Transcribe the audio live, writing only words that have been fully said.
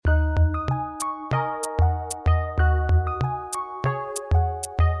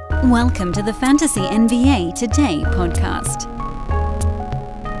Welcome to the Fantasy NBA Today podcast.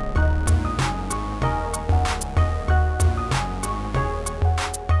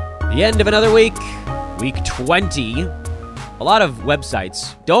 The end of another week, week 20. A lot of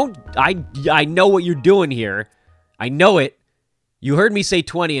websites I know what you're doing here. I know it. You heard me say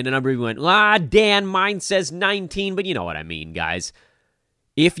 20 and a number went, Dan, mine says 19, but you know what I mean, guys.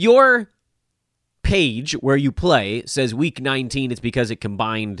 If your page where you play says week 19, it's because it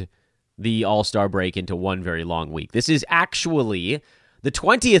combined the All-Star break into one very long week. This is actually the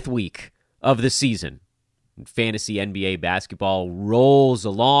 20th week of the season. Fantasy NBA basketball rolls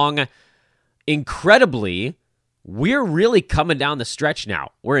along. Incredibly, we're really coming down the stretch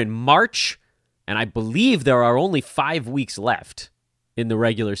now. We're in March, and I believe there are only 5 weeks left in the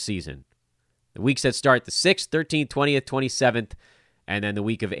regular season. The weeks that start the 6th, 13th, 20th, 27th, and then the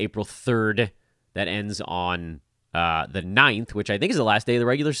week of April 3rd that ends on the 9th, which I think is the last day of the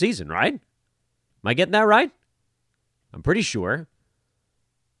regular season, right? Am I getting that right? I'm pretty sure.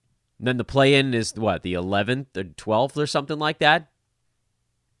 And then the play-in is, the 11th or 12th or something like that?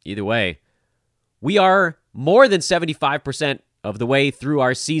 Either way, we are more than 75% of the way through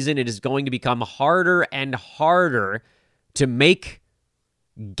our season. It is going to become harder and harder to make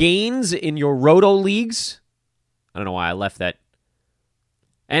gains in your roto leagues. I don't know why I left that.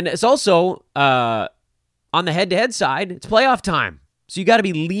 And it's also, on the head-to-head side, it's playoff time. So you got to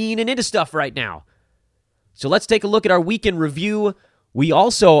be leaning into stuff right now. So let's take a look at our weekend review.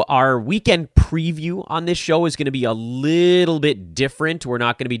 Our weekend preview on this show is going to be a little bit different. We're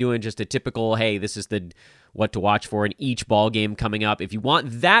not going to be doing just a typical, hey, this is the what to watch for in each ball game coming up. If you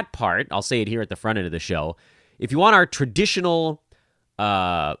want that part, I'll say it here at the front end of the show. If you want our traditional,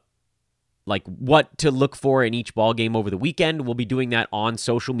 what to look for in each ball game over the weekend, we'll be doing that on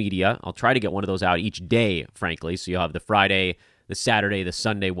social media. I'll try to get one of those out each day, frankly. So you'll have the Friday, the Saturday, the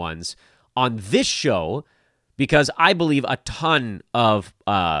Sunday ones. On this show, because I believe a ton of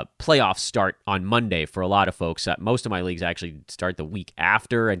playoffs start on Monday for a lot of folks. Most of my leagues actually start the week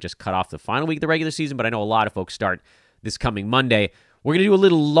after and just cut off the final week of the regular season, but I know a lot of folks start this coming Monday. We're going to do a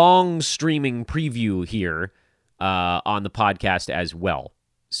little long streaming preview here on the podcast as well.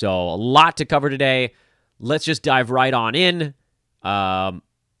 So a lot to cover today. Let's just dive right on in. Start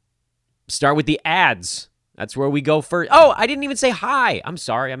with the ads. That's where we go first. Oh, I didn't even say hi. I'm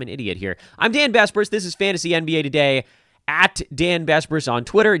sorry. I'm an idiot here. I'm Dan Besbris. This is Fantasy NBA Today. At Dan Besbris on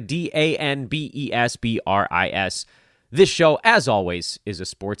Twitter. DANBESBRIS. This show, as always, is a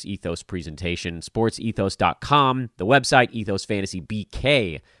Sports Ethos presentation. SportsEthos.com, the website, Ethos Fantasy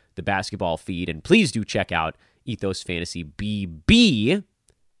BK, the basketball feed. And please do check out Ethos Fantasy BB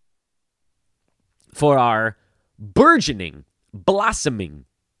for our burgeoning, blossoming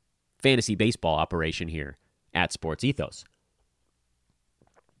fantasy baseball operation here at Sports Ethos.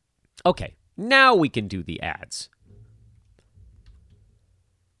 Okay, now we can do the ads.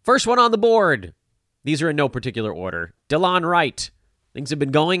 First one on the board. These are in no particular order. DeLon Wright. Things have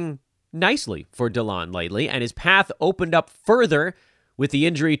been going nicely for DeLon lately, and his path opened up further with the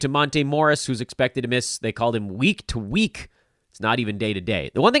injury to Monte Morris, who's expected to miss, they called him week to week. It's not even day to day.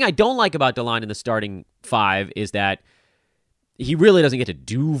 The one thing I don't like about DeLon in the starting five is that he really doesn't get to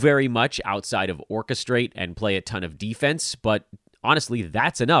do very much outside of orchestrate and play a ton of defense, but honestly,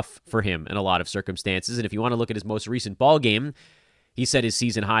 that's enough for him in a lot of circumstances. And if you want to look at his most recent ball game, he set his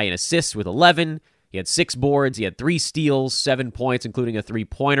season high in assists with 11. He had 6 boards. He had 3 steals, 7 points, including a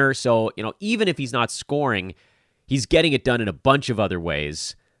 3-pointer. So, even if he's not scoring, he's getting it done in a bunch of other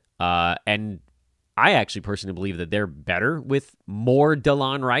ways. And I actually personally believe that they're better with more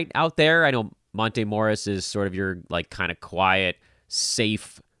DeLon Wright out there. I know Monte Morris is sort of your kind of quiet,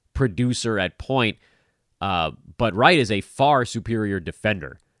 safe producer at point, but Wright is a far superior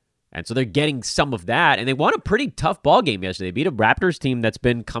defender. And so they're getting some of that, and they won a pretty tough ball game yesterday. They beat a Raptors team that's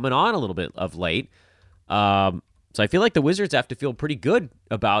been coming on a little bit of late. So I feel like the Wizards have to feel pretty good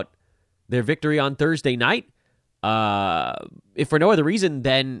about their victory on Thursday night. If for no other reason,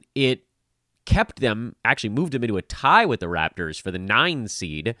 then it moved them into a tie with the Raptors for the 9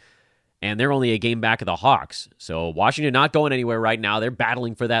 seed, and they're only a game back of the Hawks. So Washington not going anywhere right now. They're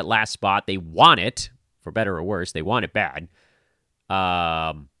battling for that last spot. They want it, for better or worse. They want it bad.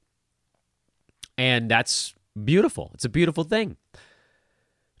 And that's beautiful. It's a beautiful thing.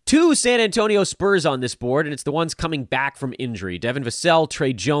 2 San Antonio Spurs on this board, and it's the ones coming back from injury. Devin Vassell,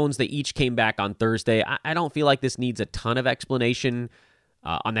 Trey Jones, they each came back on Thursday. I don't feel like this needs a ton of explanation.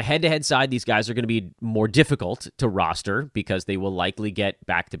 On the head-to-head side, these guys are going to be more difficult to roster because they will likely get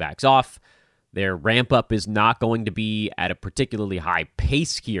back-to-backs off. Their ramp-up is not going to be at a particularly high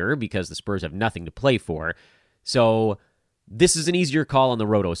pace here because the Spurs have nothing to play for. So This is an easier call on the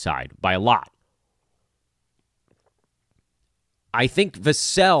Roto side by a lot. I think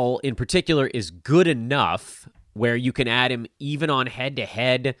Vassell in particular is good enough where you can add him even on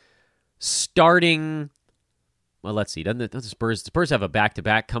head-to-head starting. Well, let's see. Doesn't the Spurs have a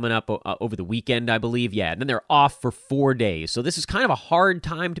back-to-back coming up over the weekend, I believe? Yeah, and then they're off for 4 days. So this is kind of a hard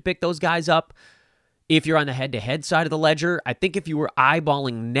time to pick those guys up if you're on the head-to-head side of the ledger. I think if you were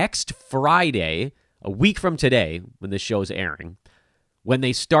eyeballing next Friday, a week from today, when this show's airing, when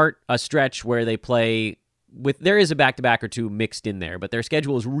they start a stretch where they play there is a back-to-back or two mixed in there, but their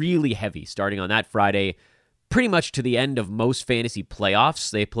schedule is really heavy starting on that Friday, pretty much to the end of most fantasy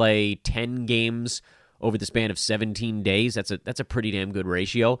playoffs. They play 10 games over the span of 17 days. That's a pretty damn good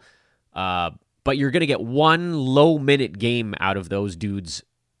ratio. But you're going to get one low-minute game out of those dudes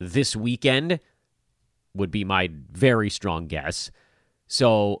this weekend, would be my very strong guess.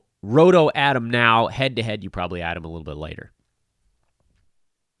 So Roto add him now. Head-to-head, you probably add him a little bit later.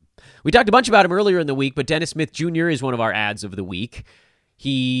 We talked a bunch about him earlier in the week, but Dennis Smith Jr. is one of our ads of the week.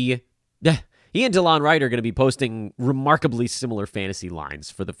 He and DeLon Wright are going to be posting remarkably similar fantasy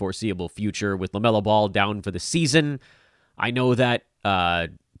lines for the foreseeable future with LaMelo Ball down for the season. I know that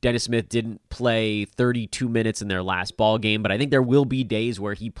Dennis Smith didn't play 32 minutes in their last ball game, but I think there will be days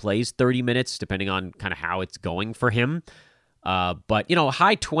where he plays 30 minutes, depending on kind of how it's going for him. But,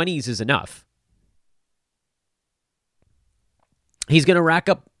 high 20s is enough. He's going to rack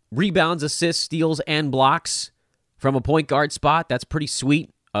up rebounds, assists, steals, and blocks from a point guard spot. That's pretty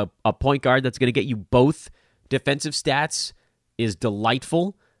sweet. A point guard that's going to get you both defensive stats is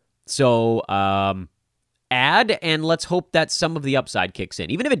delightful. So add, and let's hope that some of the upside kicks in.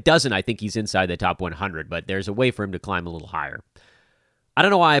 Even if it doesn't, I think he's inside the top 100, but there's a way for him to climb a little higher. I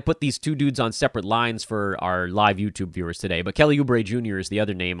don't know why I put these two dudes on separate lines for our live YouTube viewers today, but Kelly Oubre Jr. is the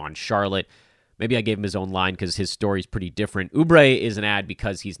other name on Charlotte. Maybe I gave him his own line because his story's pretty different. Oubre is an ad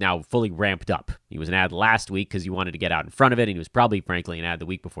because he's now fully ramped up. He was an ad last week because he wanted to get out in front of it, and he was probably, frankly, an ad the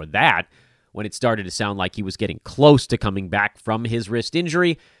week before that when it started to sound like he was getting close to coming back from his wrist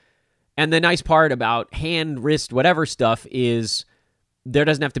injury. And the nice part about hand, wrist, whatever stuff is there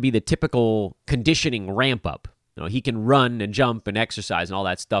doesn't have to be the typical conditioning ramp-up. He can run and jump and exercise and all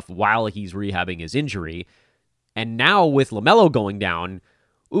that stuff while he's rehabbing his injury. And now with LaMelo going down,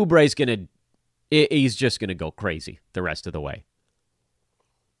 Oubre's he's just going to go crazy the rest of the way.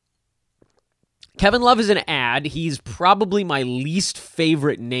 Kevin Love is an ad. He's probably my least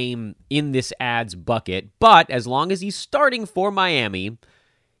favorite name in this ads bucket, but as long as he's starting for Miami,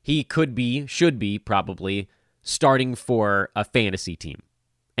 he should be probably starting for a fantasy team.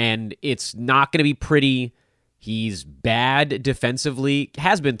 And it's not going to be pretty. He's bad defensively,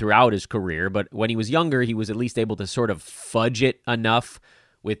 has been throughout his career, but when he was younger, he was at least able to sort of fudge it enough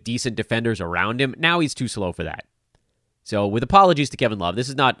with decent defenders around him. Now he's too slow for that. So with apologies to Kevin Love,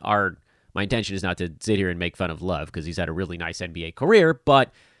 my intention is not to sit here and make fun of Love because he's had a really nice NBA career,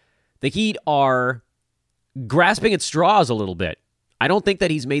 but the Heat are grasping at straws a little bit. I don't think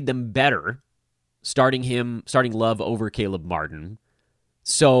that he's made them better starting Love over Caleb Martin.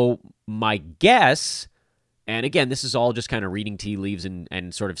 So my guess, and again, this is all just kind of reading tea leaves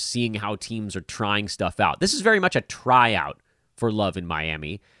and sort of seeing how teams are trying stuff out. This is very much a tryout for Love in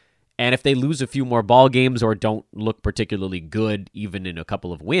Miami. And if they lose a few more ball games or don't look particularly good, even in a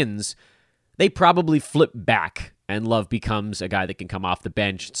couple of wins, they probably flip back and Love becomes a guy that can come off the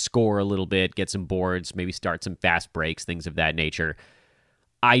bench, score a little bit, get some boards, maybe start some fast breaks, things of that nature.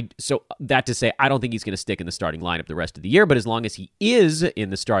 So that to say, I don't think he's going to stick in the starting lineup the rest of the year, but as long as he is in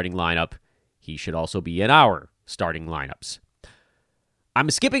the starting lineup, he should also be in our starting lineups. I'm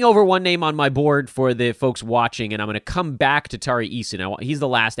skipping over one name on my board for the folks watching, and I'm going to come back to Tari Eason. He's the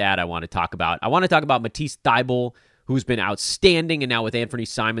last ad I want to talk about. I want to talk about Matisse Thybulle, who's been outstanding, and now with Anthony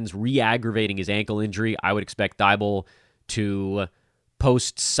Simons re-aggravating his ankle injury, I would expect Thybulle to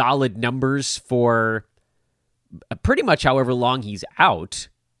post solid numbers for pretty much however long he's out.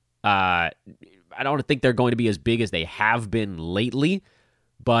 I don't think they're going to be as big as they have been lately,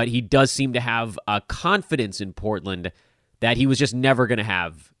 but he does seem to have a confidence in Portland that he was just never going to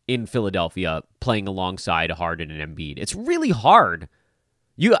have in Philadelphia playing alongside Harden and Embiid. It's really hard.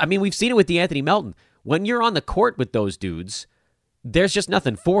 We've seen it with DeAnthony Melton. When you're on the court with those dudes, there's just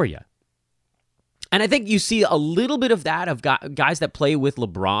nothing for you. And I think you see a little bit of that of guys that play with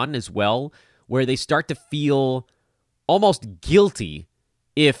LeBron as well, where they start to feel almost guilty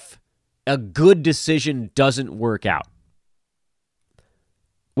if a good decision doesn't work out.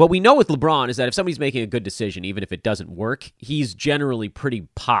 What we know with LeBron is that if somebody's making a good decision, even if it doesn't work, he's generally pretty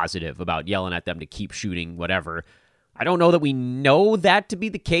positive about yelling at them to keep shooting, whatever. I don't know that we know that to be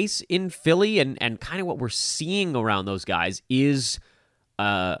the case in Philly, and kind of what we're seeing around those guys is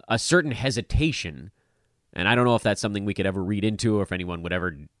a certain hesitation. And I don't know if that's something we could ever read into or if anyone would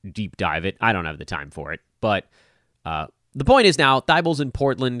ever deep dive it. I don't have the time for it. But the point is now, Thibault's in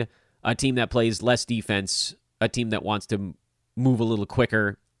Portland, a team that plays less defense, a team that wants to move a little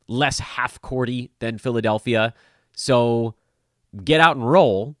quicker, less half-courty than Philadelphia. So get out and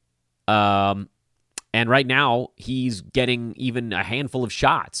roll. And right now, he's getting even a handful of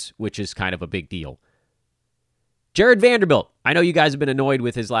shots, which is kind of a big deal. Jared Vanderbilt. I know you guys have been annoyed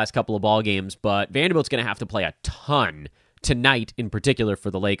with his last couple of ball games, but Vanderbilt's going to have to play a ton tonight, in particular for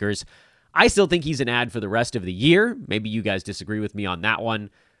the Lakers. I still think he's an ad for the rest of the year. Maybe you guys disagree with me on that one.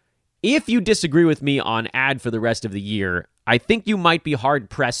 If you disagree with me on ad for the rest of the year, I think you might be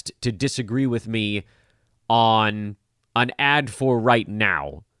hard-pressed to disagree with me on an ad for right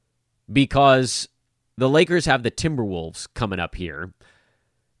now, because the Lakers have the Timberwolves coming up here,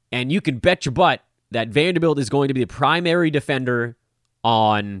 and you can bet your butt that Vanderbilt is going to be the primary defender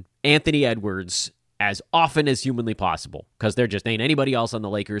on Anthony Edwards as often as humanly possible, because there just ain't anybody else on the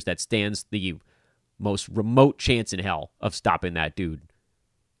Lakers that stands the most remote chance in hell of stopping that dude.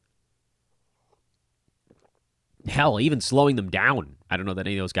 Hell, even slowing them down. I don't know that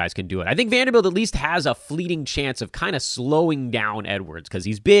any of those guys can do it. I think Vanderbilt at least has a fleeting chance of kind of slowing down Edwards, because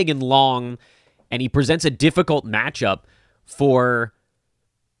he's big and long, and he presents a difficult matchup for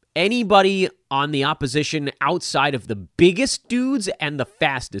anybody on the opposition outside of the biggest dudes and the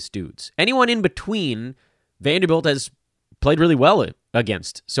fastest dudes. Anyone in between, Vanderbilt has played really well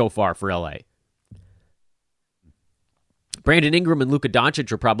against so far for LA. Brandon Ingram and Luka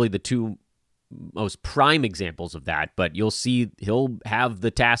Doncic are probably the two most prime examples of that, but you'll see he'll have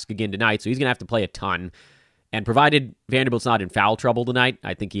the task again tonight, so he's going to have to play a ton. And provided Vanderbilt's not in foul trouble tonight,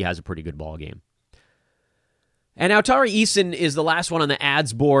 I think he has a pretty good ball game. And now Tari Eason is the last one on the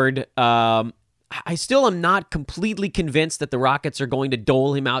ads board. I still am not completely convinced that the Rockets are going to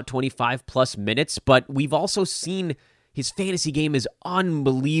dole him out 25-plus minutes, but we've also seen his fantasy game is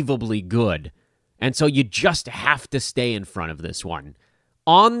unbelievably good. And so you just have to stay in front of this one.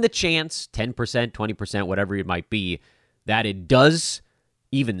 On the chance, 10%, 20%, whatever it might be, that it does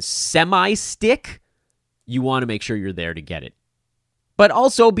even semi-stick, you want to make sure you're there to get it. But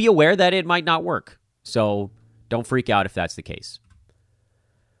also be aware that it might not work. So don't freak out if that's the case.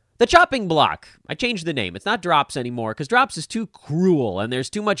 The chopping block. I changed the name. It's not drops anymore because drops is too cruel and there's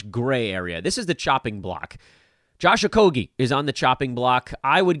too much gray area. This is the chopping block. Josh Okogie is on the chopping block.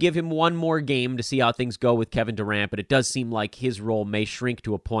 I would give him one more game to see how things go with Kevin Durant, but it does seem like his role may shrink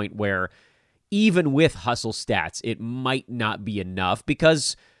to a point where even with hustle stats, it might not be enough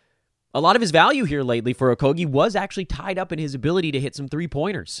because a lot of his value here lately for Okogie was actually tied up in his ability to hit some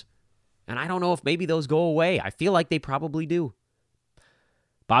three-pointers. And I don't know if maybe those go away. I feel like they probably do.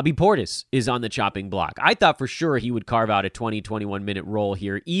 Bobby Portis is on the chopping block. I thought for sure he would carve out a 20, 21-minute role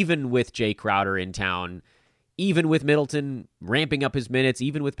here, even with Jay Crowder in town, even with Middleton ramping up his minutes,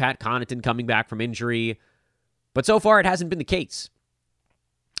 even with Pat Connaughton coming back from injury. But so far, it hasn't been the case.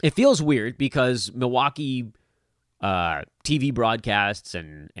 It feels weird because Milwaukee TV broadcasts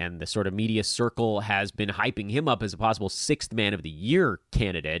and the sort of media circle has been hyping him up as a possible sixth man of the year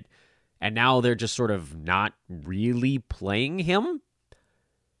candidate, and now they're just sort of not really playing him.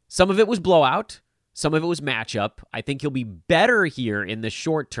 Some of it was blowout. Some of it was matchup. I think he'll be better here in the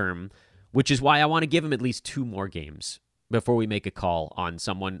short term, which is why I want to give him at least 2 more games before we make a call on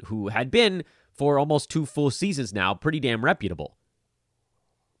someone who had been, for almost 2 full seasons now, pretty damn reputable.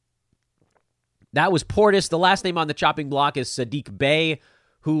 That was Portis. The last name on the chopping block is Sadiq Bey,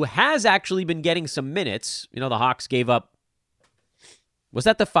 who has actually been getting some minutes. You know, the Hawks gave up... Was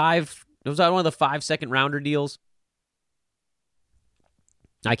that one of the 5 second-rounder deals?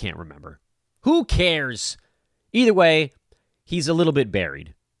 I can't remember. Who cares? Either way, he's a little bit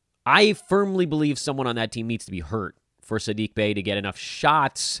buried. I firmly believe someone on that team needs to be hurt for Sadiq Bey to get enough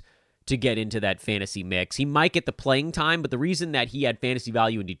shots to get into that fantasy mix. He might get the playing time, but the reason that he had fantasy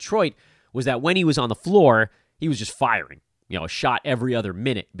value in Detroit was that when he was on the floor, he was just firing. You know, a shot every other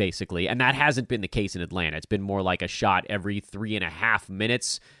minute, basically. And that hasn't been the case in Atlanta. It's been more like a shot every 3.5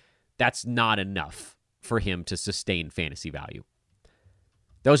 minutes. That's not enough for him to sustain fantasy value.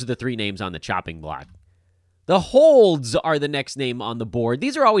 Those are the 3 names on the chopping block. The holds are the next name on the board.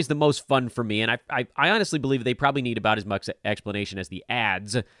 These are always the most fun for me, and I honestly believe they probably need about as much explanation as the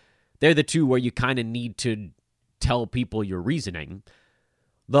ads. They're the 2 where you kind of need to tell people your reasoning.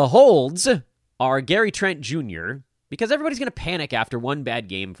 The holds are Gary Trent Jr., because everybody's going to panic after one bad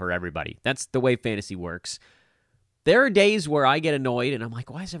game for everybody. That's the way fantasy works. There are days where I get annoyed, and I'm like,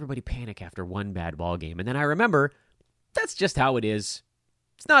 why does everybody panic after one bad ball game? And then I remember That's just how it is.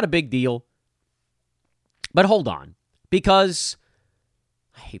 It's not a big deal. But hold on, because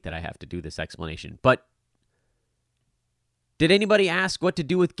I hate that I have to do this explanation, but did anybody ask what to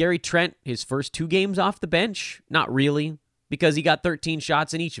do with Gary Trent his first 2 games off the bench? Not really, because he got 13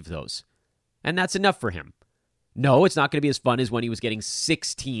 shots in each of those, and that's enough for him. No, it's not going to be as fun as when he was getting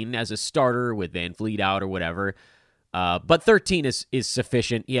 16 as a starter with Van Fleet out or whatever, but 13 is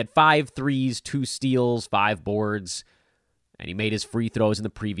sufficient. He had 5 threes, 2 steals, 5 boards, and he made his free throws in the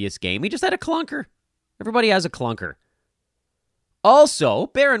previous game. He just had a clunker. Everybody has a clunker. Also,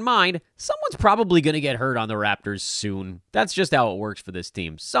 bear in mind, someone's probably going to get hurt on the Raptors soon. That's just how it works for this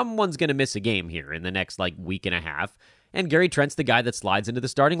team. Someone's going to miss a game here in the next, week and a half, and Gary Trent's the guy that slides into the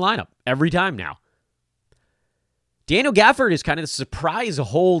starting lineup every time now. Daniel Gafford is kind of the surprise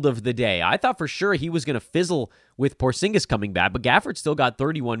hold of the day. I thought for sure he was going to fizzle with Porzingis coming back, but Gafford still got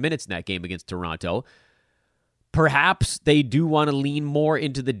 31 minutes in that game against Toronto. Perhaps they do want to lean more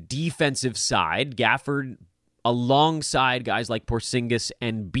into the defensive side. Gafford, alongside guys like Porzingis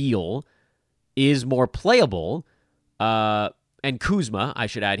and Beal, is more playable. And Kuzma, I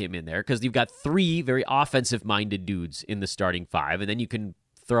should add him in there, because you've got 3 very offensive-minded dudes in the starting 5, and then you can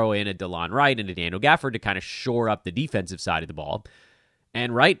throw in a DeLon Wright and a Daniel Gafford to kind of shore up the defensive side of the ball.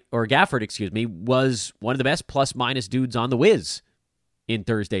 And Gafford, was one of the best plus-minus dudes on the Wiz in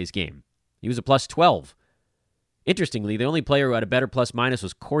Thursday's game. He was a plus 12. Interestingly, the only player who had a better plus-minus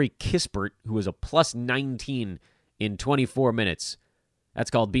was Corey Kispert, who was a plus 19 in 24 minutes.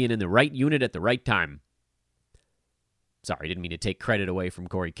 That's called being in the right unit at the right time. Sorry, I didn't mean to take credit away from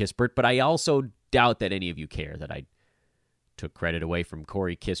Corey Kispert, but I also doubt that any of you care that I took credit away from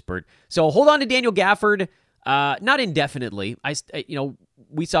Corey Kispert. So hold on to Daniel Gafford, not indefinitely.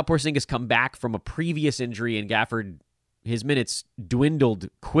 We saw Porzingis come back from a previous injury, and Gafford, his minutes dwindled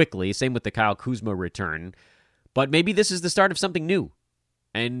quickly. Same with the Kyle Kuzma return. But maybe this is the start of something new.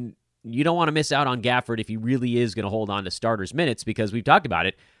 And you don't want to miss out on Gafford if he really is going to hold on to starters' minutes, because we've talked about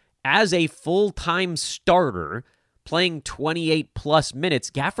it. As a full-time starter playing 28-plus minutes,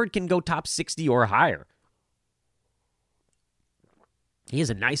 Gafford can go top 60 or higher. He has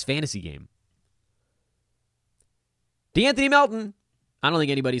a nice fantasy game. DeAnthony Melton. I don't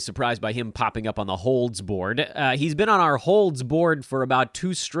think anybody's surprised by him popping up on the holds board. He's been on our holds board for about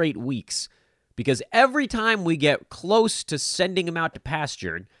 2 straight weeks, because every time we get close to sending him out to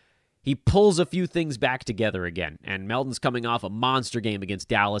pasture, he pulls a few things back together again. And Melton's coming off a monster game against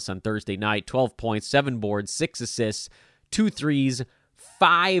Dallas on Thursday night. 12 points, 7 boards, 6 assists, 2 threes,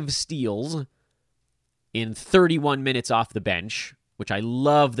 5 steals in 31 minutes off the bench, which I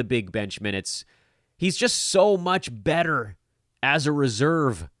love the big bench minutes. He's just so much better as a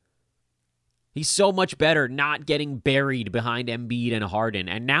reserve. He's so much better not getting buried behind Embiid and Harden.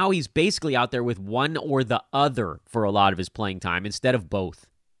 And now he's basically out there with one or the other for a lot of his playing time instead of both.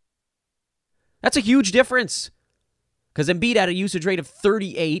 That's a huge difference, because Embiid had a usage rate of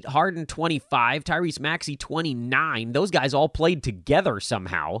 38, Harden 25, Tyrese Maxey 29. Those guys all played together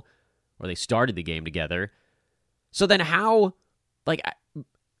somehow, or they started the game together. So then how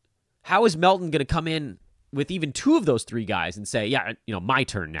is Melton going to come in with even 2 of those 3 guys and say, my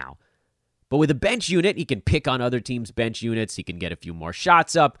turn now? But with a bench unit, he can pick on other teams' bench units. He can get a few more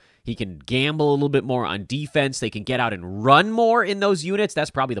shots up. He can gamble a little bit more on defense. They can get out and run more in those units. That's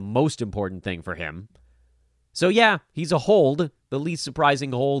probably the most important thing for him. So yeah, he's a hold, the least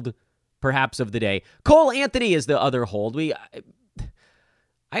surprising hold perhaps of the day. Cole Anthony is the other hold.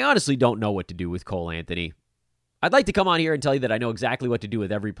 I honestly don't know what to do with Cole Anthony. I'd like to come on here and tell you that I know exactly what to do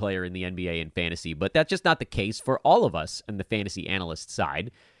with every player in the NBA and fantasy, but that's just not the case for all of us on the fantasy analyst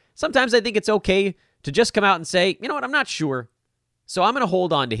side. Sometimes I think it's okay to just come out and say, you know what, I'm not sure. So I'm going to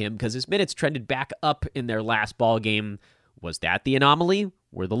hold on to him because his minutes trended back up in their last ball game. Was that the anomaly?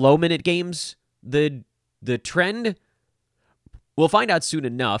 Were the low-minute games the trend? We'll find out soon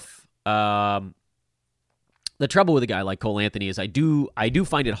enough. The trouble with a guy like Cole Anthony is I do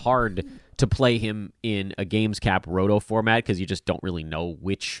find it hard to play him in a games cap roto format because you just don't really know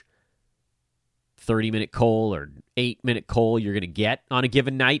which 30-minute Cole or 8-minute Cole you're going to get on a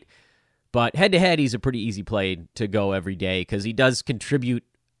given night. But head-to-head, he's a pretty easy play to go every day because he does contribute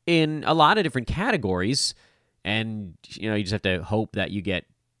in a lot of different categories. And, you just have to hope that you get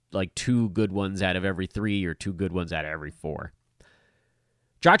like 2 good ones out of every 3 or 2 good ones out of every 4.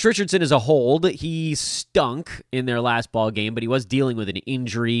 Josh Richardson is a hold. He stunk in their last ball game, but he was dealing with an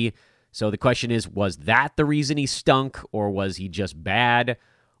injury. So the question is, was that the reason he stunk, or was he just bad?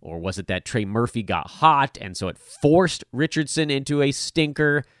 Or was it that Trey Murphy got hot, and so it forced Richardson into a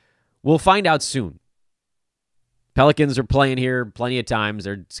stinker? We'll find out soon. Pelicans are playing here plenty of times.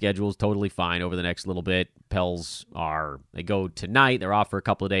 Their schedule's totally fine over the next little bit. They go tonight. They're off for a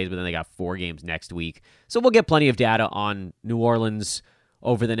couple of days, but then they got 4 games next week. So we'll get plenty of data on New Orleans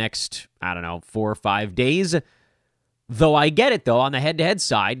over the next, 4 or 5 days. Though I get it, though, on the head-to-head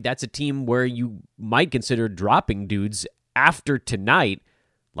side, that's a team where you might consider dropping dudes after tonight.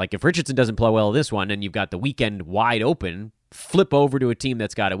 Like if Richardson doesn't play well this one and you've got the weekend wide open, flip over to a team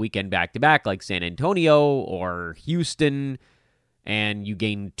that's got a weekend back-to-back like San Antonio or Houston, and you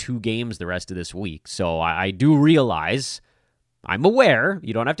gain 2 games the rest of this week. So I do realize, I'm aware,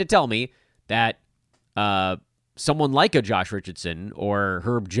 you don't have to tell me, that someone like a Josh Richardson or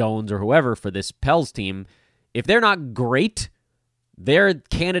Herb Jones or whoever for this Pels team, if they're not great, they're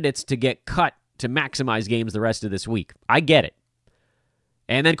candidates to get cut to maximize games the rest of this week. I get it.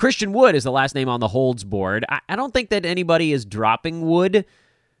 And then Christian Wood is the last name on the holds board. I don't think that anybody is dropping Wood.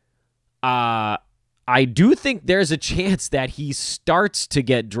 I do think there's a chance that he starts to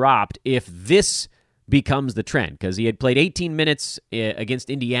get dropped if this becomes the trend, because he had played 18 minutes against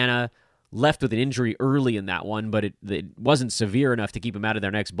Indiana, left with an injury early in that one, but it wasn't severe enough to keep him out of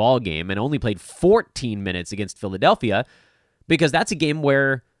their next ball game, and only played 14 minutes against Philadelphia, because that's a game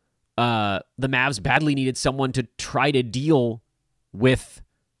where the Mavs badly needed someone to try to deal with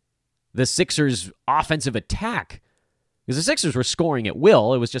the Sixers' offensive attack. Because the Sixers were scoring at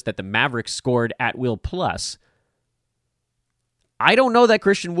will. It was just that the Mavericks scored at will plus. I don't know that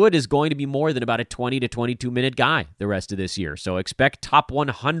Christian Wood is going to be more than about a 20 to 22-minute guy the rest of this year. So expect top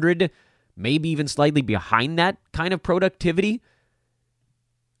 100, maybe even slightly behind that kind of productivity.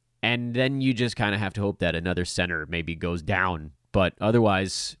 And then you just kind of have to hope that another center maybe goes down. But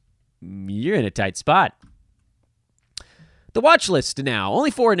otherwise, you're in a tight spot. The watch list now.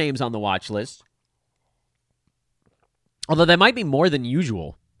 Only 4 names on the watch list. Although that might be more than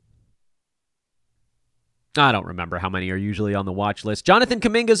usual. I don't remember how many are usually on the watch list. Jonathan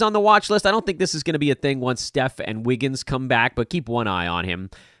Kuminga's on the watch list. I don't think this is going to be a thing once Steph and Wiggins come back, but keep one eye on him.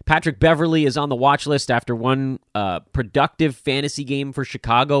 Patrick Beverley is on the watch list after one productive fantasy game for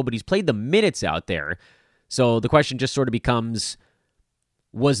Chicago, but he's played the minutes out there. So the question just sort of becomes,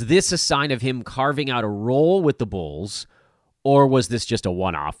 was this a sign of him carving out a role with the Bulls, or was this just a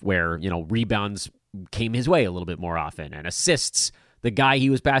one-off where, rebounds came his way a little bit more often and assists, the guy he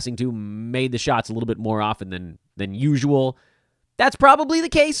was passing to made the shots a little bit more often than usual? That's probably the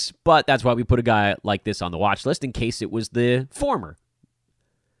case, but that's why we put a guy like this on the watch list in case it was the former.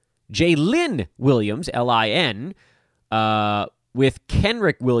 Jalen Williams, Lin, with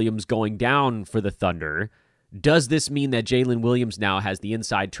Kenrich Williams going down for the Thunder, does this mean that Jalen Williams now has the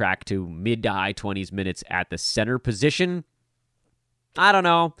inside track to mid to high 20s minutes at the center position? I don't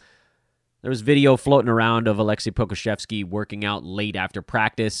know. There was video floating around of Alexei Pokusevski working out late after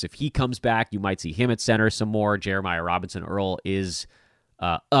practice. If he comes back, you might see him at center some more. Jeremiah Robinson Earl is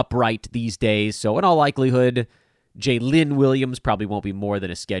upright these days. So in all likelihood, Jalen Williams probably won't be more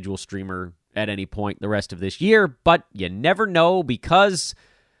than a schedule streamer at any point the rest of this year. But you never know, because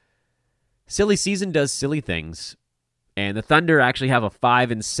silly season does silly things. And the Thunder actually have a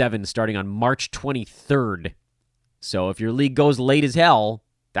 5-7 starting on March 23rd. So if your league goes late as hell,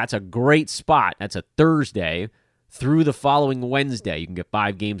 that's a great spot. That's a Thursday through the following Wednesday. You can get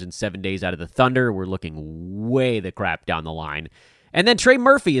 5 games in 7 days out of the Thunder. We're looking way the crap down the line. And then Trey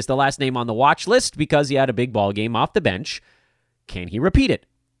Murphy is the last name on the watch list because he had a big ball game off the bench. Can he repeat it?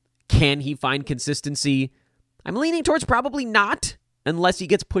 Can he find consistency? I'm leaning towards probably not, unless he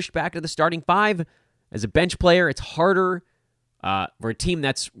gets pushed back to the starting 5. As a bench player, it's harder for a team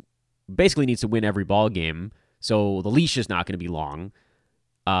that's basically needs to win every ball game. So the leash is not going to be long.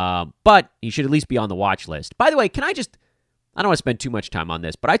 But he should at least be on the watch list. By the way, I don't want to spend too much time on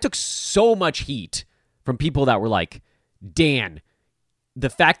this, but I took so much heat from people that were like, Dan,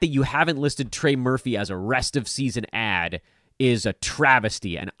 the fact that you haven't listed Trey Murphy as a rest of season ad is a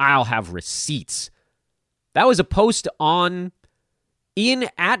travesty, and I'll have receipts. That was a post at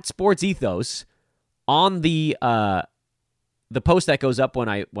Sports Ethos on the post that goes up when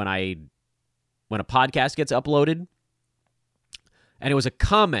a podcast gets uploaded. And it was a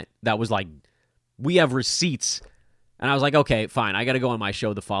comment that was like, we have receipts. And I was like, okay, fine. I got to go on my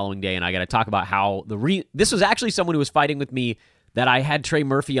show the following day, and I got to talk about how this was actually someone who was fighting with me that I had Trey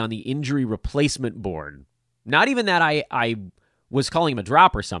Murphy on the injury replacement board. Not even that I was calling him a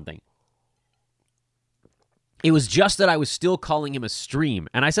drop or something. It was just that I was still calling him a stream.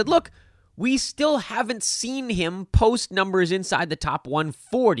 And I said, look, we still haven't seen him post numbers inside the top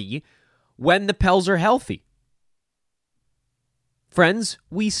 140 when the Pels are healthy. Friends,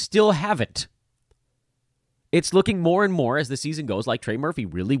 we still haven't. It's looking more and more as the season goes like Trey Murphy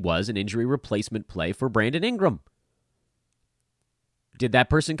really was an injury replacement play for Brandon Ingram. Did that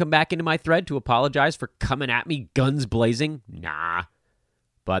person come back into my thread to apologize for coming at me guns blazing? Nah.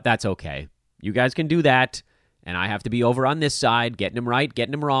 But that's okay. You guys can do that, and I have to be over on this side, getting him right,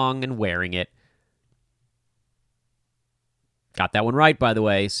 getting him wrong, and wearing it. Got that one right, by the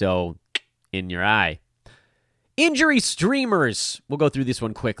way, so in your eye. Injury streamers. We'll go through this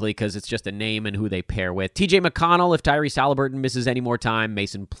one quickly because it's just a name and who they pair with. TJ McConnell, if Tyrese Halliburton misses any more time.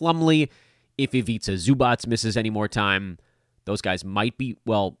 Mason Plumlee, if Ivica Zubac misses any more time. Those guys might be,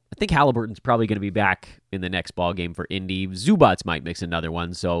 well, I think Halliburton's probably going to be back in the next ball game for Indy. Zubac might mix another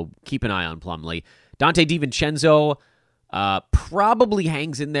one, so keep an eye on Plumlee. Dante DiVincenzo probably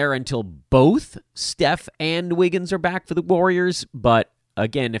hangs in there until both Steph and Wiggins are back for the Warriors, but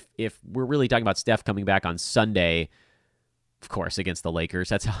again, if we're really talking about Steph coming back on Sunday, of course, against the Lakers,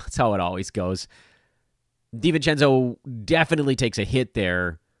 that's how it always goes. DiVincenzo definitely takes a hit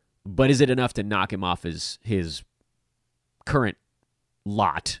there, but is it enough to knock him off his current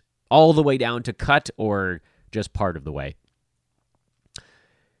lot all the way down to cut or just part of the way?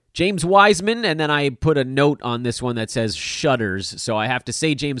 James Wiseman, and then I put a note on this one that says shudders, so I have to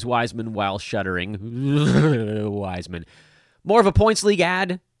say James Wiseman while shuddering. Wiseman. More of a points league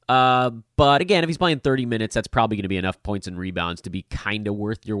ad, but again, if he's playing 30 minutes, that's probably going to be enough points and rebounds to be kind of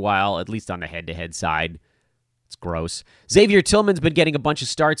worth your while, at least on the head-to-head side. It's gross. Xavier Tillman's been getting a bunch of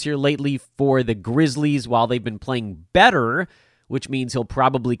starts here lately for the Grizzlies while they've been playing better, which means he'll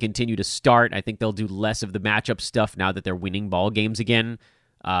probably continue to start. I think they'll do less of the matchup stuff now that they're winning ball games again.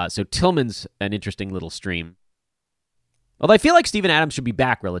 So Tillman's an interesting little stream. Although I feel like Steven Adams should be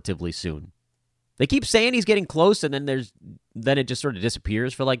back relatively soon. They keep saying he's getting close, and then it just sort of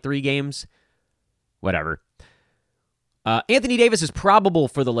disappears for like 3 games. Whatever. Anthony Davis is probable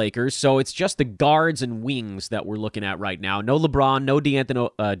for the Lakers, so it's just the guards and wings that we're looking at right now. No LeBron, no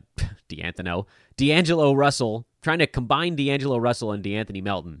D'Angelo Russell. Trying to combine D'Angelo Russell and D'Anthony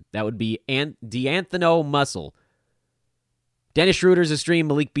Melton. That would be D'Anthony Muscle. Dennis Schroeder's a stream.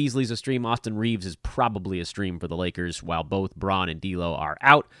 Malik Beasley's a stream. Austin Reeves is probably a stream for the Lakers, while both Braun and D'Lo are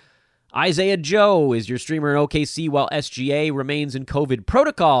out. Isaiah Joe is your streamer in OKC, while SGA remains in COVID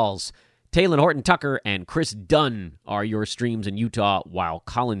protocols. Talen Horton-Tucker and Chris Dunn are your streams in Utah, while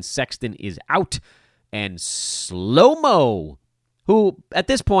Colin Sexton is out. And Slow-Mo, who at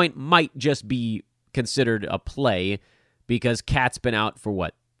this point might just be considered a play because Cat's been out for,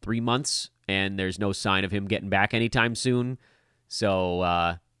 3 months? And there's no sign of him getting back anytime soon.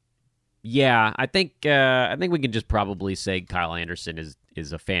 So, yeah, I think we can just probably say Kyle Anderson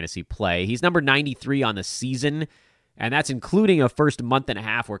is a fantasy play. He's number 93 on the season, and that's including a first month and a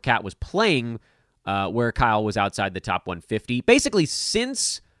half where Cat was playing, where Kyle was outside the top 150. Basically,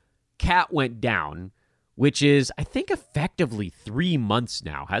 since Cat went down, which is, I think, effectively 3 months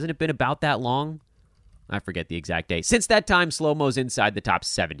now. Hasn't it been about that long? I forget the exact date. Since that time, Slow-Mo's inside the top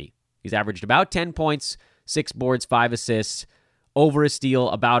 70. He's averaged about 10 points, 6 boards, 5 assists, over a steal,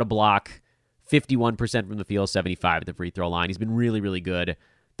 about a block, 51% from the field, 75 at the free throw line. He's been really, really good.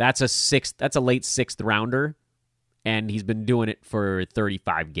 That's a late 6th rounder, and he's been doing it for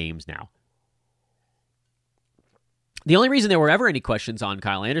 35 games now. The only reason there were ever any questions on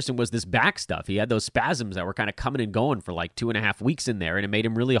Kyle Anderson was this back stuff. He had those spasms that were kind of coming and going for like 2.5 weeks in there, and it made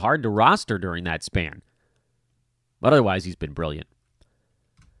him really hard to roster during that span. But otherwise, he's been brilliant.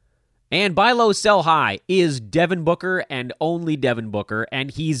 And buy low, sell high is Devin Booker and only Devin Booker, and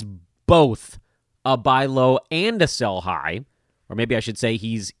he's both a buy low and a sell high, or maybe I should say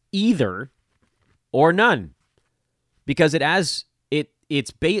he's either or none, because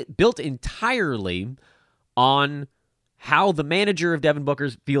it's built entirely on how the manager of Devin Booker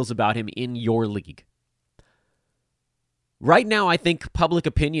feels about him in your league. Right now, I think public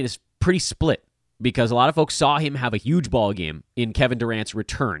opinion is pretty split because a lot of folks saw him have a huge ball game in Kevin Durant's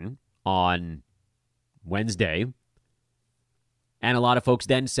return on Wednesday. And a lot of folks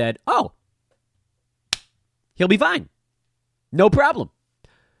then said, oh, he'll be fine. No problem.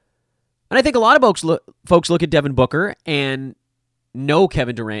 And I think a lot of folks look at Devin Booker and know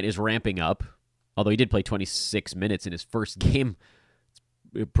Kevin Durant is ramping up, although he did play 26 minutes in his first game.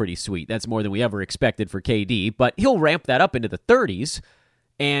 It's pretty sweet. That's more than we ever expected for KD, but he'll ramp that up into the 30s,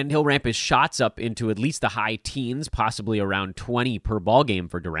 and he'll ramp his shots up into at least the high teens, possibly around 20 per ball game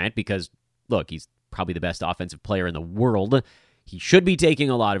for Durant, because, look, he's probably the best offensive player in the world. He should be taking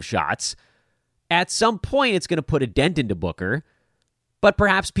a lot of shots. At some point, it's going to put a dent into Booker, but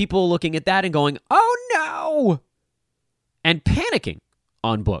perhaps people looking at that and going, oh no, and panicking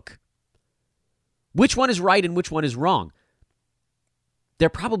on Book. Which one is right and which one is wrong? They're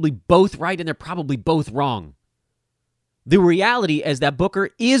probably both right and they're probably both wrong. The reality is that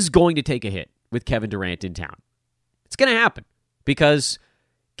Booker is going to take a hit with Kevin Durant in town. It's going to happen. because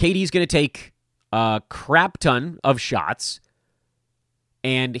KD's going to take a crap ton of shots,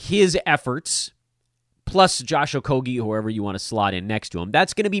 and his efforts, plus Josh Okogie, whoever you want to slot in next to him,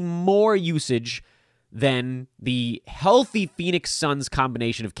 that's going to be more usage than the healthy Phoenix Suns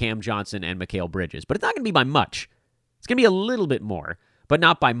combination of Cam Johnson and Mikal Bridges. But it's not going to be by much. It's going to be a little bit more, but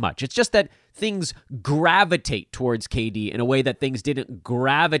not by much. It's just that things gravitate towards KD in a way that things didn't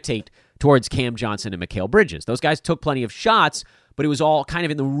gravitate towards Cam Johnson and Mikal Bridges. Those guys took plenty of shots, but it was all kind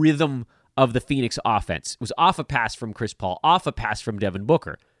of in the rhythm of the Phoenix offense. It was off a pass from Chris Paul, off a pass from Devin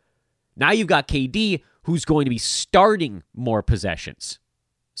Booker. Now you've got KD, who's going to be starting more possessions.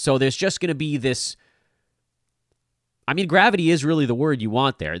 So there's just going to be this... I mean, gravity is really the word you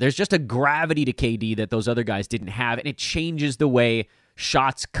want there. There's just a gravity to KD that those other guys didn't have, and it changes the way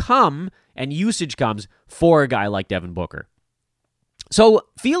shots come and usage comes for a guy like Devin Booker. So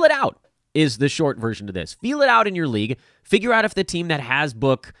feel it out is the short version to this. Feel it out in your league. Figure out if the team that has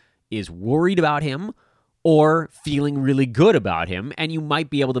Book is worried about him or feeling really good about him, and you might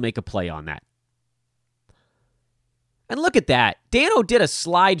be able to make a play on that. And look at that. Dano did a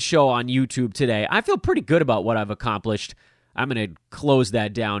slideshow on YouTube today. I feel pretty good about what I've accomplished. I'm going to close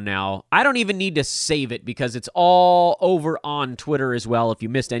that down now. I don't even need to save it because it's all over on Twitter as well. If you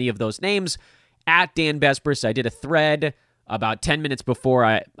missed any of those names, at Dan Besbris, I did a thread about 10 minutes before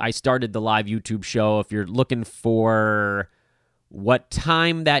I started the live YouTube show. If you're looking for what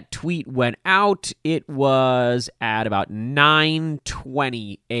time that tweet went out, it was at about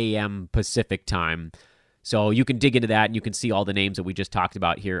 9:20 a.m. Pacific time. So you can dig into that, and you can see all the names that we just talked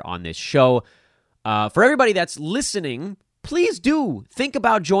about here on this show. For everybody that's listening, please do think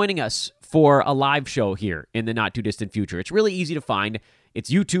about joining us for a live show here in the not-too-distant future. It's really easy to find.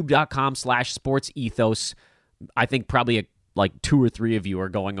 It's youtube.com/sportsethos. I think probably like 2 or 3 of you are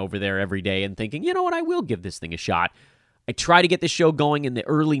going over there every day and thinking, you know what, I will give this thing a shot. I try to get the show going in the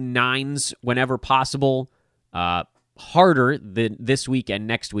early 9s whenever possible. Harder than this week and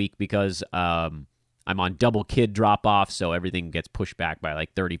next week because... I'm on double kid drop-off, so everything gets pushed back by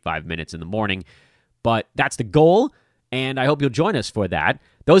like 35 minutes in the morning. But that's the goal, and I hope you'll join us for that.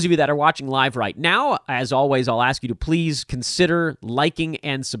 Those of you that are watching live right now, as always, I'll ask you to please consider liking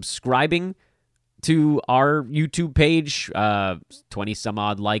and subscribing to our YouTube page.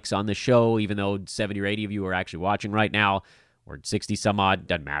 20-some-odd likes on the show, even though 70 or 80 of you are actually watching right now, or 60-some-odd,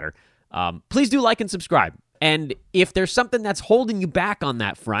 doesn't matter. Please do like and subscribe. And if there's something that's holding you back on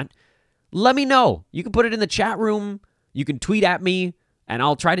that front, let me know. You can put it in the chat room. You can tweet at me, and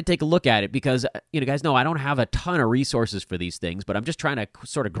I'll try to take a look at it because, guys know I don't have a ton of resources for these things, but I'm just trying to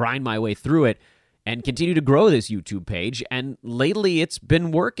sort of grind my way through it and continue to grow this YouTube page. And lately, it's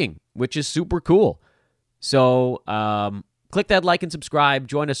been working, which is super cool. So click that like and subscribe.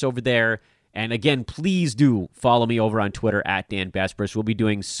 Join us over there. And again, please do follow me over on Twitter at Dan Besbris. We'll be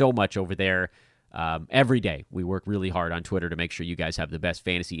doing so much over there every day. We work really hard on Twitter to make sure you guys have the best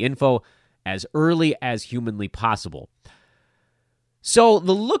fantasy info as early as humanly possible. So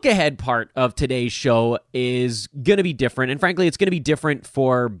the look-ahead part of today's show is going to be different, and frankly, it's going to be different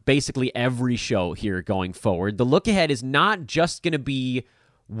for basically every show here going forward. The look-ahead is not just going to be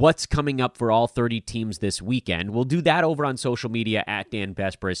what's coming up for all 30 teams this weekend. We'll do that over on social media at Dan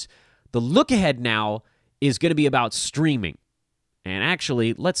Besbris. The look-ahead now is going to be about streaming. And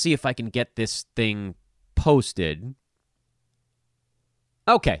actually, let's see if I can get this thing posted.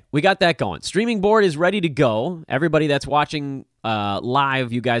 Okay, we got that going. Streaming board is ready to go. Everybody that's watching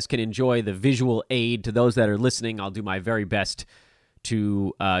live, you guys can enjoy the visual aid. To those that are listening, I'll do my very best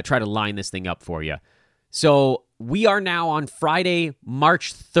to try to line this thing up for you. So we are now on Friday,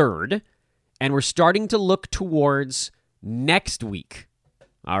 March 3rd, and we're starting to look towards next week.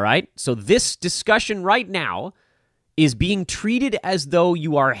 All right? So this discussion right now is being treated as though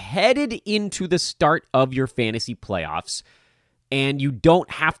you are headed into the start of your fantasy playoffs, and you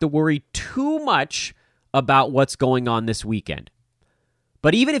don't have to worry too much about what's going on this weekend.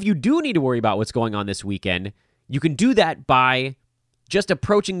 But even if you do need to worry about what's going on this weekend, you can do that by just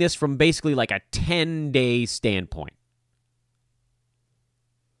approaching this from basically like a 10-day standpoint.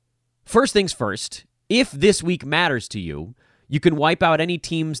 First things first, if this week matters to you, you can wipe out any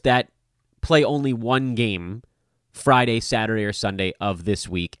teams that play only one game Friday, Saturday, or Sunday of this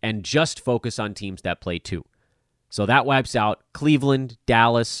week and just focus on teams that play 2. So that wipes out Cleveland,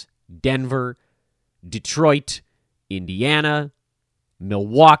 Dallas, Denver, Detroit, Indiana,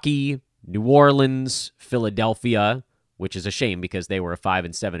 Milwaukee, New Orleans, Philadelphia, which is a shame because they were a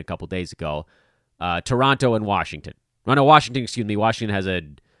 5-7 a couple days ago, Toronto, and Washington. Oh, no, Washington has a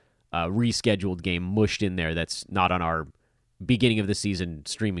rescheduled game mushed in there that's not on our beginning of the season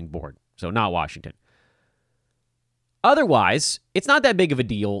streaming board, so not Washington. Otherwise, it's not that big of a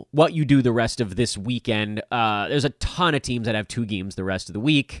deal what you do the rest of this weekend. There's a ton of teams that have 2 games the rest of the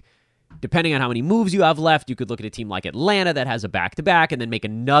week. Depending on how many moves you have left, you could look at a team like Atlanta that has a back-to-back and then make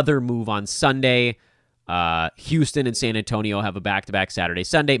another move on Sunday. Houston and San Antonio have a back-to-back Saturday,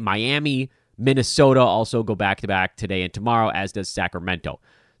 Sunday. Miami, Minnesota also go back-to-back today and tomorrow, as does Sacramento.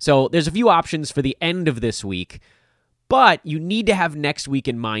 So there's a few options for the end of this week, but you need to have next week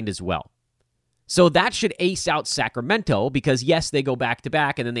in mind as well. So that should ace out Sacramento because, yes, they go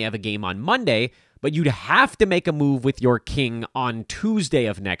back-to-back and then they have a game on Monday, but you'd have to make a move with your king on Tuesday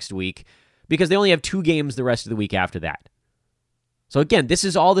of next week because they only have 2 games the rest of the week after that. So again, this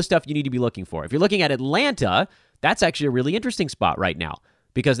is all the stuff you need to be looking for. If you're looking at Atlanta, that's actually a really interesting spot right now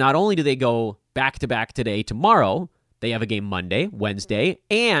because not only do they go back-to-back today, tomorrow, they have a game Monday, Wednesday,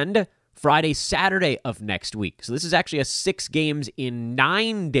 and Friday, Saturday of next week. So this is actually a 6 games in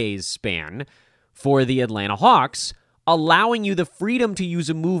 9 days span for the Atlanta Hawks, allowing you the freedom to use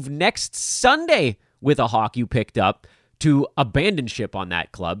a move next Sunday with a Hawk you picked up to abandon ship on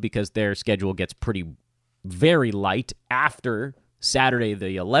that club because their schedule gets very light after Saturday,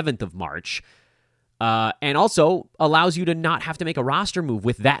 the 11th of March, and also allows you to not have to make a roster move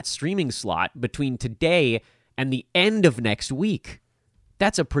with that streaming slot between today and the end of next week.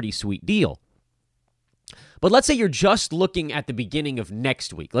 That's a pretty sweet deal. But let's say you're just looking at the beginning of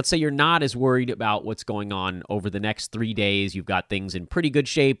next week. Let's say you're not as worried about what's going on over the next 3 days. You've got things in pretty good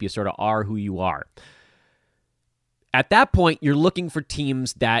shape. You sort of are who you are. At that point, you're looking for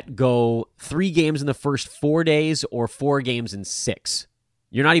teams that go 3 games in the first 4 days or 4 games in 6.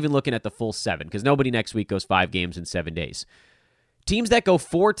 You're not even looking at the full 7 because nobody next week goes 5 games in 7 days. Teams that go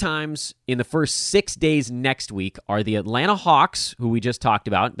 4 times in the first 6 days next week are the Atlanta Hawks, who we just talked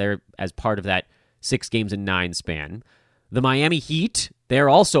about. They're as part of that 6 games in 9 span. The Miami Heat, they're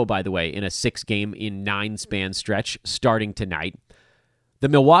also, by the way, in a 6 game in 9 span stretch starting tonight. The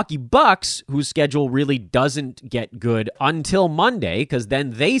Milwaukee Bucks, whose schedule really doesn't get good until Monday, because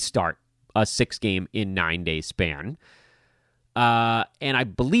then they start a 6 game in 9 day span. And I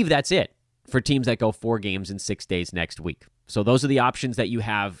believe that's it for teams that go 4 games in 6 days next week. So those are the options that you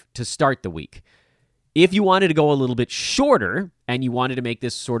have to start the week. If you wanted to go a little bit shorter and you wanted to make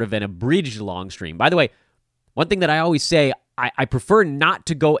this sort of an abridged long stream, by the way, one thing that I always say, I prefer not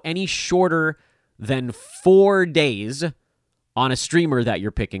to go any shorter than 4 days on a streamer that you're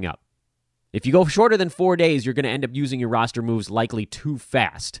picking up. If you go shorter than 4 days, you're going to end up using your roster moves likely too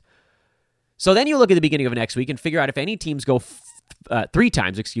fast. So then you look at the beginning of next week and figure out if any teams go 3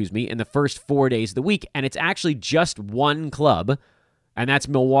 times, in the first 4 days of the week, and it's actually just one club, and that's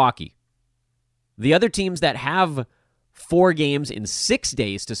Milwaukee. The other teams that have 4 games in 6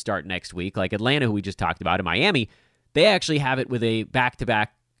 days to start next week, like Atlanta, who we just talked about, and Miami, they actually have it with a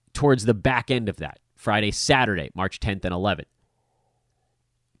back-to-back towards the back end of that, Friday, Saturday, March 10th and 11th.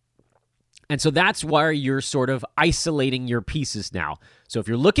 And so that's where you're sort of isolating your pieces now. So if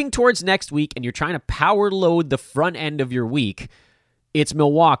you're looking towards next week and you're trying to power load the front end of your week, it's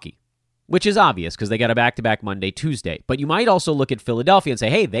Milwaukee, which is obvious because they got a back-to-back Monday, Tuesday. But you might also look at Philadelphia and say,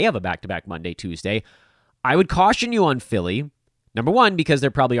 hey, they have a back-to-back Monday, Tuesday. I would caution you on Philly, number one, because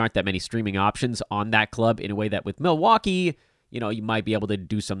there probably aren't that many streaming options on that club in a way that with Milwaukee, you might be able to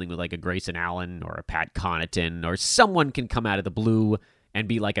do something with like a Grayson Allen or a Pat Connaughton or someone can come out of the blue and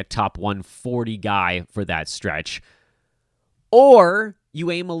be like a top 140 guy for that stretch. Or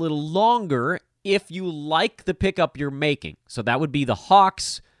you aim a little longer if you like the pickup you're making. So that would be the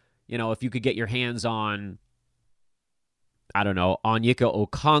Hawks. If you could get your hands on, Onyeka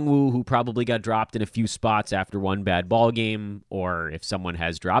Okongwu, who probably got dropped in a few spots after one bad ball game, or if someone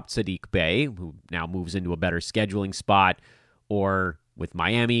has dropped Saddiq Bey, who now moves into a better scheduling spot, or with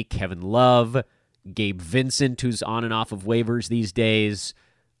Miami, Kevin Love, Gabe Vincent, who's on and off of waivers these days.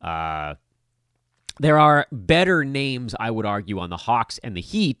 There are better names, I would argue, on the Hawks and the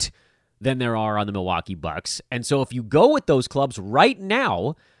Heat than there are on the Milwaukee Bucks. And so if you go with those clubs right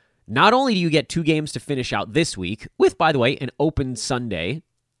now, not only do you get 2 games to finish out this week, with, by the way, an open Sunday,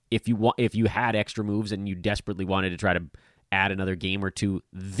 if you had extra moves and you desperately wanted to try to add another game or 2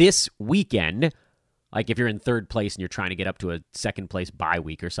 this weekend, like if you're in 3rd place and you're trying to get up to a 2nd place bye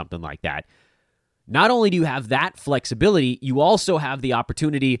week or something like that, not only do you have that flexibility, you also have the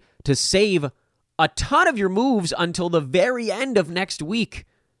opportunity to save a ton of your moves until the very end of next week.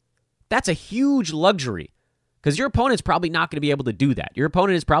 That's a huge luxury because your opponent's probably not going to be able to do that. Your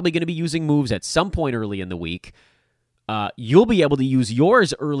opponent is probably going to be using moves at some point early in the week. You'll be able to use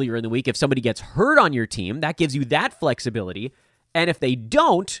yours earlier in the week if somebody gets hurt on your team. That gives you that flexibility. And if they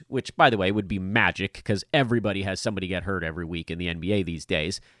don't, which, by the way, would be magic because everybody has somebody get hurt every week in the NBA these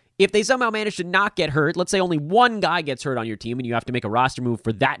days, If they somehow manage to not get hurt, let's say only one guy gets hurt on your team and you have to make a roster move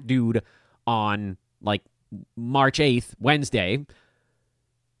for that dude on like March 8th, Wednesday,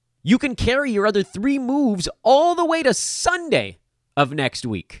 you can carry your other 3 moves all the way to Sunday of next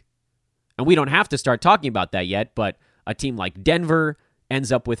week. And we don't have to start talking about that yet, but a team like Denver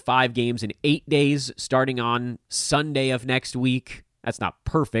ends up with 5 games in 8 days starting on Sunday of next week. That's not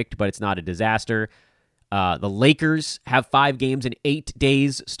perfect, but it's not a disaster. The Lakers have 5 games in 8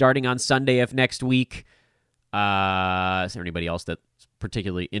 days starting on Sunday of next week. Is there anybody else that's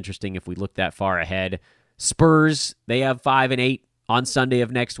particularly interesting if we look that far ahead? Spurs, they have 5 and 8 on Sunday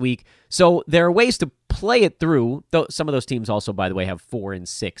of next week. So there are ways to play it through. Though some of those teams also, by the way, have 4 and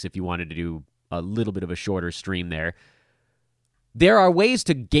 6 if you wanted to do a little bit of a shorter stream there. There are ways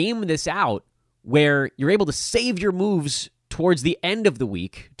to game this out where you're able to save your moves towards the end of the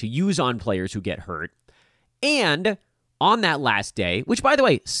week to use on players who get hurt. And on that last day, which, by the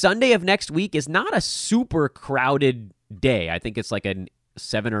way, Sunday of next week is not a super crowded day. I think it's like a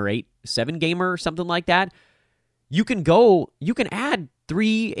 7 gamer or something like that. You can add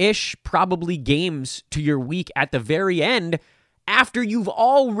 3-ish probably games to your week at the very end after you've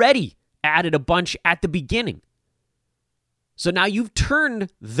already added a bunch at the beginning. So now you've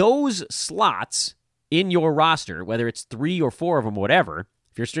turned those slots in your roster, whether it's 3 or 4 of them, whatever,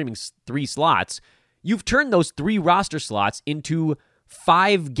 if you're streaming 3 slots, you've turned those 3 roster slots into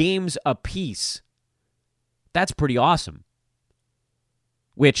 5 games apiece. That's pretty awesome.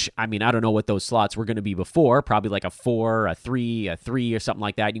 Which, I mean, I don't know what those slots were going to be before. Probably like a 4, a 3, a 3, or something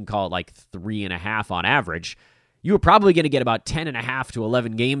like that. You can call it like 3.5 on average. You were probably going to get about 10.5 to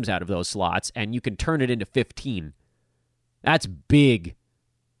 11 games out of those slots, and you can turn it into 15. That's big.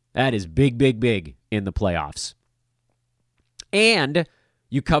 That is big, big, big in the playoffs. And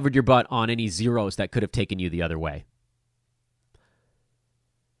you covered your butt on any zeros that could have taken you the other way.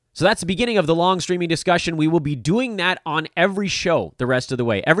 So that's the beginning of the long streaming discussion. We will be doing that on every show the rest of the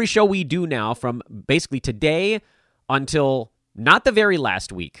way. Every show we do now from basically today until not the very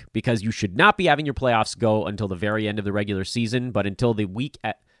last week, because you should not be having your playoffs go until the very end of the regular season, but until the week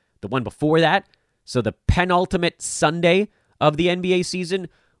at the one before that. So the penultimate Sunday of the NBA season,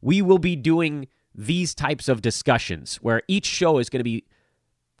 we will be doing these types of discussions where each show is going to be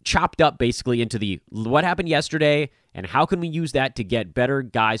chopped up basically into the what happened yesterday and how can we use that to get better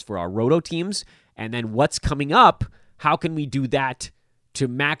guys for our roto teams, and then what's coming up, how can we do that to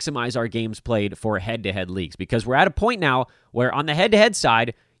maximize our games played for head-to-head leagues, because we're at a point now where on the head-to-head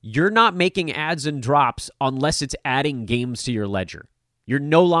side, you're not making adds and drops unless it's adding games to your ledger. You're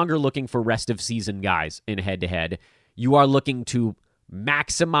no longer looking for rest of season guys in head-to-head. You are looking to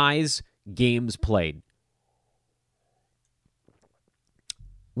maximize games played.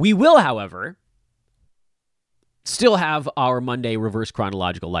 We will, however, still have our Monday reverse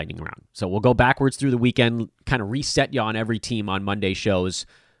chronological lightning round. So we'll go backwards through the weekend, kind of reset you on every team on Monday shows.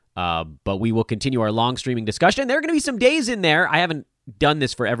 But we will continue our long streaming discussion. There are going to be some days in there. I haven't done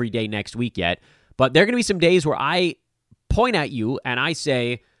this for every day next week yet, but there are going to be some days where I point at you and I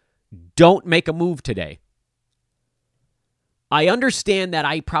say, don't make a move today. I understand that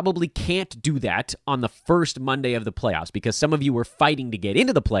I probably can't do that on the first Monday of the playoffs because some of you were fighting to get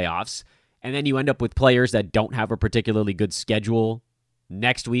into the playoffs, and then you end up with players that don't have a particularly good schedule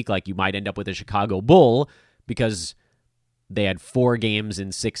next week, like you might end up with a Chicago Bull because they had 4 games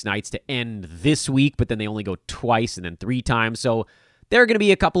in 6 nights to end this week, but then they only go twice and then 3 times. So there are going to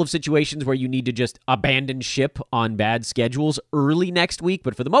be a couple of situations where you need to just abandon ship on bad schedules early next week.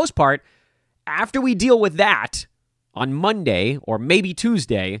 But for the most part, after we deal with that on Monday or maybe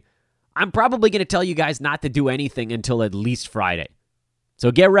Tuesday, I'm probably going to tell you guys not to do anything until at least Friday.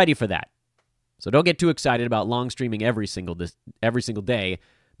 So get ready for that. So don't get too excited about long streaming every single day,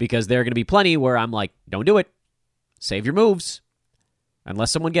 because there are going to be plenty where I'm like, don't do it. Save your moves.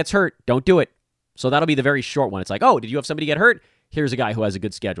 Unless someone gets hurt, don't do it. So that'll be the very short one. It's like, oh, did you have somebody get hurt? Here's a guy who has a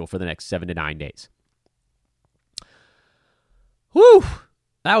good schedule for the next 7 to 9 days. Whew!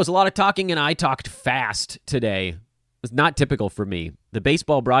 That was a lot of talking, and I talked fast today. It's not typical for me. The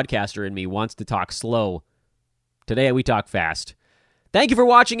baseball broadcaster in me wants to talk slow. Today we talk fast. Thank you for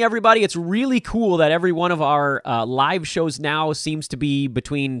watching, everybody. It's really cool that every one of our live shows now seems to be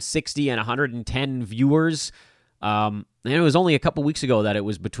between 60 and 110 viewers. And it was only a couple weeks ago that it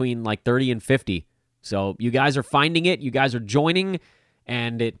was between like 30 and 50. So you guys are finding it. You guys are joining.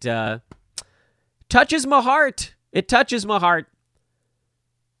 And it touches my heart. It touches my heart.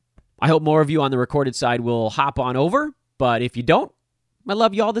 I hope more of you on the recorded side will hop on over. But if you don't, I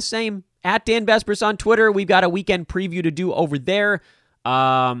love you all the same. At Dan Vespers on Twitter. We've got a weekend preview to do over there.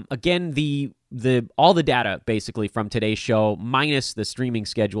 Again, the all the data basically from today's show minus the streaming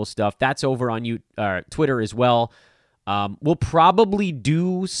schedule stuff, that's over on Twitter as well. We'll probably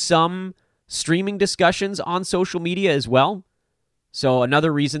do some streaming discussions on social media as well. So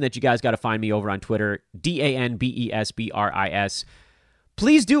another reason that you guys got to find me over on Twitter, DANBESBRIS.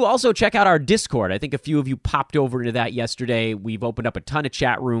 Please do also check out our Discord. I think a few of you popped over into that yesterday. We've opened up a ton of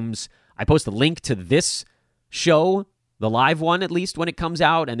chat rooms. I post a link to this show, the live one at least when it comes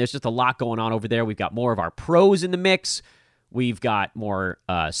out, and there's just a lot going on over there. We've got more of our pros in the mix. We've got more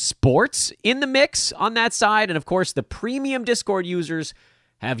sports in the mix on that side. And, of course, the premium Discord users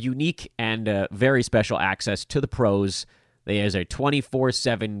have unique and very special access to the pros. There's a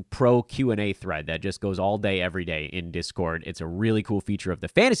 24/7 pro Q&A thread that just goes all day, every day in Discord. It's a really cool feature of the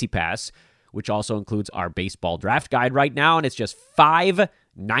Fantasy Pass, which also includes our baseball draft guide right now, and it's just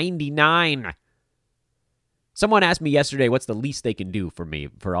 $5.99. Someone asked me yesterday what's the least they can do for me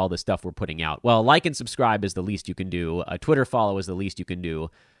for all the stuff we're putting out. Well, like and subscribe is the least you can do. A Twitter follow is the least you can do.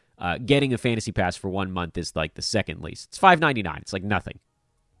 Getting a Fantasy Pass for 1 month is like the second least. It's $5.99. It's like nothing.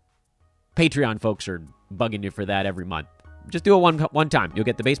 Patreon folks are bugging you for that every month. Just do it one time. You'll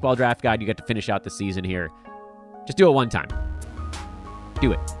get the baseball draft guide. You get to finish out the season here. Just do it one time.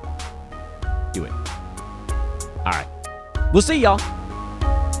 Do it. Do it. All right. We'll see y'all.